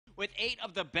with 8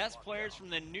 of the best players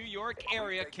from the New York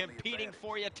area competing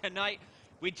for you tonight.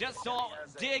 We just saw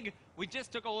Dig, we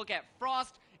just took a look at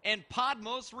Frost and Pod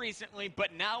most recently,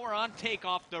 but now we're on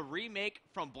Takeoff, the remake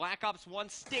from Black Ops 1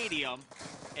 Stadium.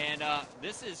 And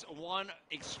this is one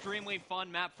extremely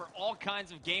fun map for all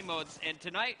kinds of game modes. And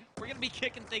tonight, we're going to be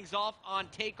kicking things off on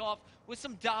Takeoff with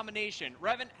some domination.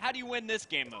 Revan, how do you win this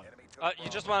game mode?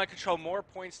 You just want to control more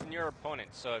points than your opponent.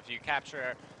 So if you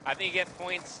capture, I think you get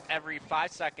points every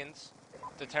 5 seconds,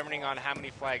 determining on how many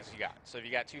flags you got. So if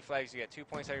you got 2 flags, you get 2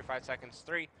 points every 5 seconds.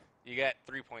 3, you get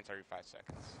 3 points every 5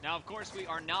 seconds. Now, of course, we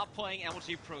are not playing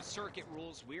LG Pro Circuit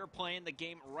rules. We are playing the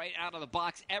game right out of the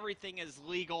box. Everything is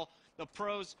legal. The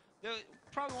pros, they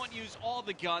probably won't use all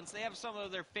the guns. They have some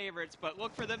of their favorites, but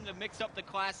look for them to mix up the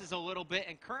classes a little bit.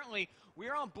 And currently,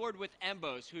 we're on board with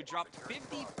Embos, who dropped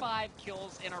 55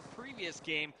 kills in our previous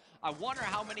game. I wonder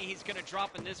how many he's going to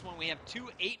drop in this one. We have 2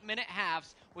 8-minute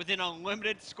halves with an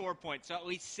unlimited score point, so at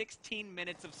least 16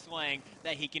 minutes of slaying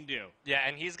that he can do. Yeah,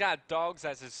 and he's got dogs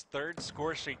as his 3rd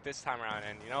score streak this time around,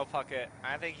 and you know, Puckett,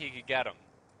 I think he could get him.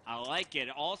 I like it.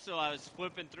 Also, I was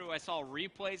flipping through. I saw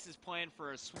Replays is playing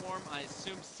for a Swarm. I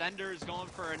assume Sender is going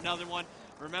for another one.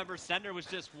 Remember, Sender was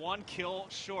just 1 kill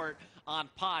short on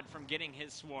Pod from getting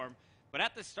his Swarm. But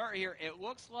at the start here, it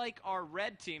looks like our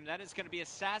red team, that is going to be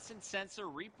Assassin, Sensor,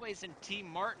 Replays, and Team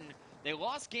Martin. They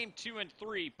lost game 2 and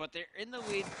 3, but they're in the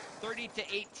lead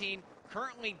 30-18,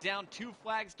 currently down 2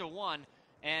 flags to 1.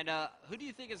 And who do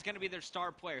you think is going to be their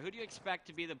star player? Who do you expect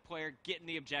to be the player getting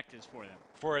the objectives for them?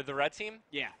 For the red team?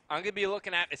 Yeah. I'm going to be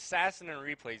looking at Assassin and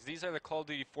Replays. These are the Call of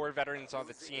Duty 4 veterans on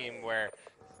the team where,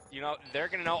 you know, they're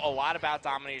going to know a lot about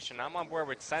domination. I'm on board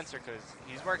with Sensor because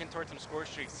he's working towards some score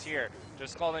streaks here.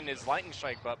 Just called in his Lightning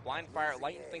Strike, but Blind Fire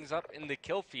lighting things up in the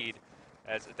kill feed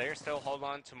as they're still holding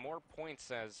on to more points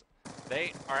as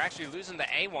they are actually losing the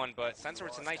A1, but Sensor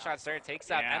with some nice shots there takes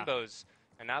out Embos,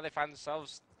 and now they find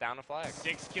themselves down a flag.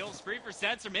 6 kills free for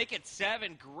Sensor, make it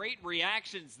 7. Great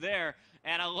reactions there.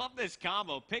 And I love this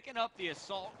combo. Picking up the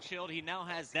Assault Shield, he now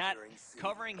has that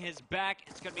covering his back.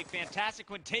 It's going to be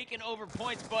fantastic when taking over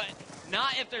points, but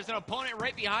not if there's an opponent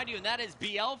right behind you, and that is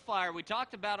BL Fire. We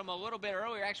talked about him a little bit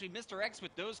earlier, actually Mr. X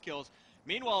with those kills.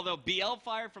 Meanwhile, though, BL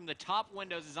Fire from the top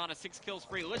windows is on a 6 kills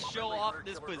free. Let's show off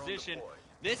this position.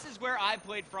 This is where I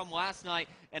played from last night,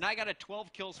 and I got a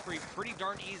 12 kills free pretty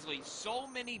darn easily. So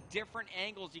many different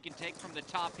angles you can take from the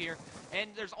top here,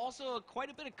 and there's also quite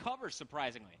a bit of cover,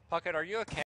 surprisingly. Puckett, are you okay?